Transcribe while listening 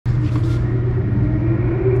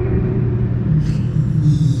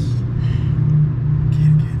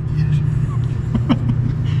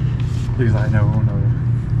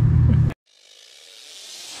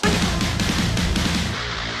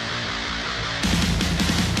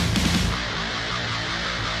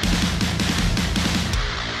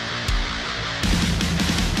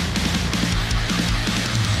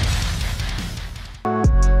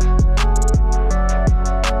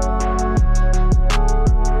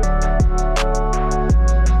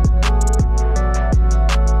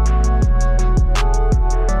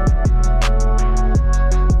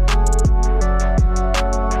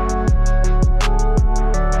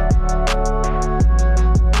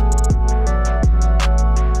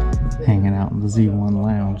the Z1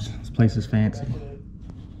 lounge. This place is fancy.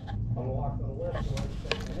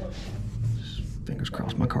 Fingers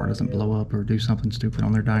crossed my car doesn't blow up or do something stupid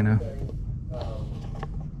on their dyno.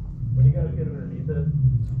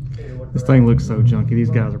 This thing looks so junky.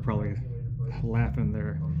 These guys are probably laughing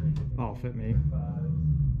their off at me.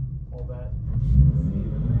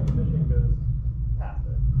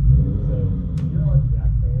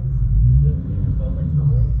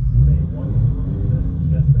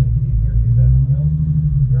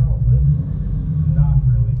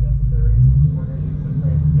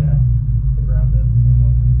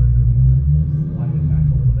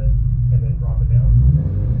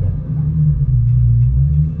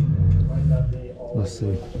 Let's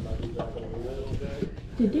see.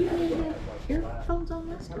 Did you have earphones on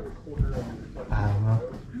last time? I don't know. I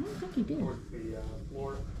don't think he did.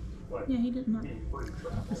 Yeah, he did not.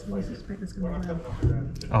 This is going to be loud.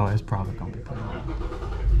 Oh, it's probably going to be pretty loud.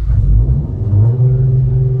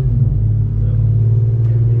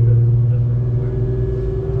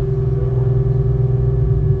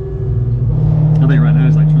 I think right now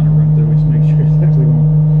it's like trying to run through it to make sure it's actually going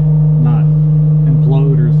to not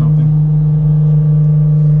implode or something.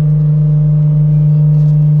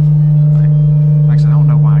 Like I said, I don't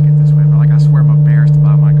know why I get this way, but like I swear I'm embarrassed to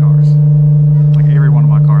buy my cars. Like every one of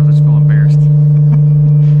my cars, I just feel embarrassed.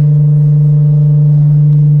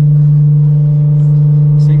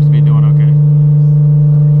 Seems to be doing okay.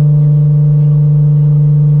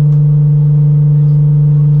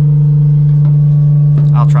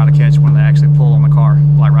 I'll try to catch when they actually pull on the car.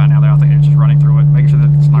 Like right now, I think it's just running through it, making sure that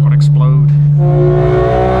it's not going to explode.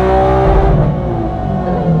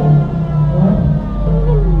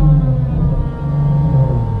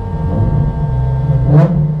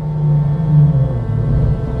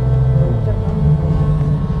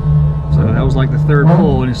 So that was like the third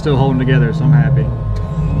pull, and it's still holding together, so I'm happy.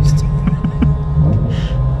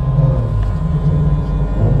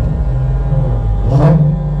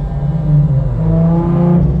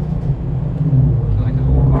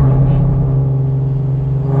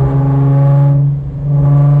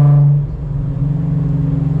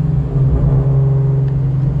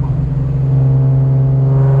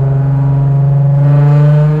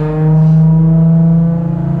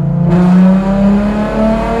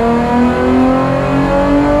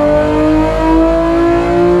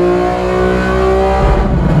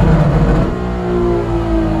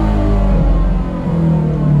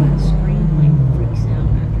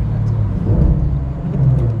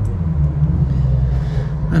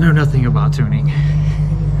 I know nothing about tuning.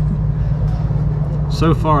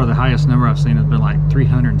 So far, the highest number I've seen has been like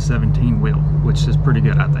 317 wheel, which is pretty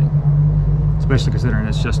good, I think. Especially considering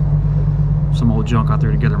it's just some old junk out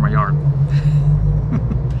there together in my yard.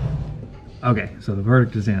 Okay, so the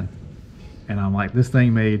verdict is in. And I'm like, this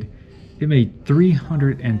thing made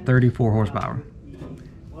 334 horsepower.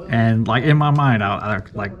 And like in my mind, I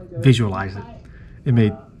like visualize it. It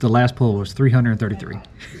made, the last pull was 333.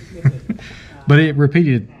 But it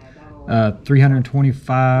repeated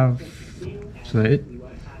 325, so it,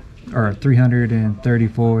 or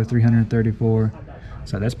 334, 334.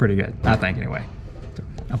 So that's pretty good, I think, anyway. So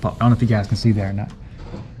I don't know if you guys can see there or not.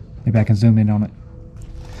 Maybe I can zoom in on it.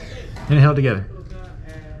 And it held together.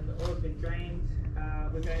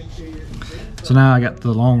 So now I got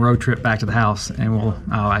the long road trip back to the house, and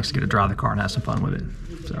I'll actually get to drive the car and have some fun with it.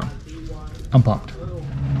 So I'm pumped.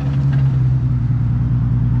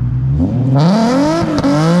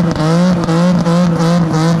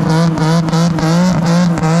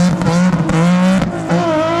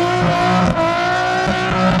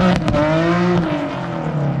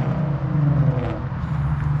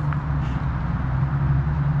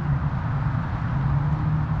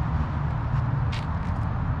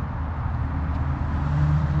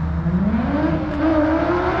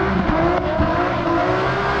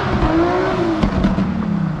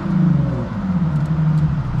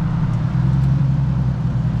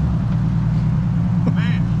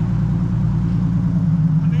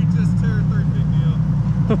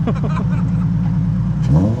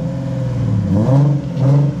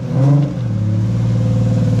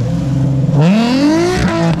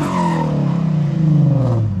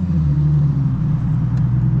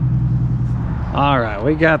 All right,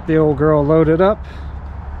 we got the old girl loaded up.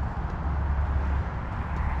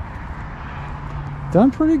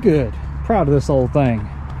 Done pretty good. Proud of this old thing.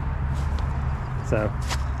 So,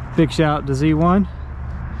 big shout out to Z1.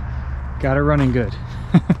 Got it running good.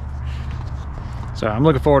 So I'm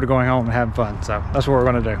looking forward to going home and having fun. So that's what we're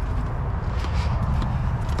gonna do.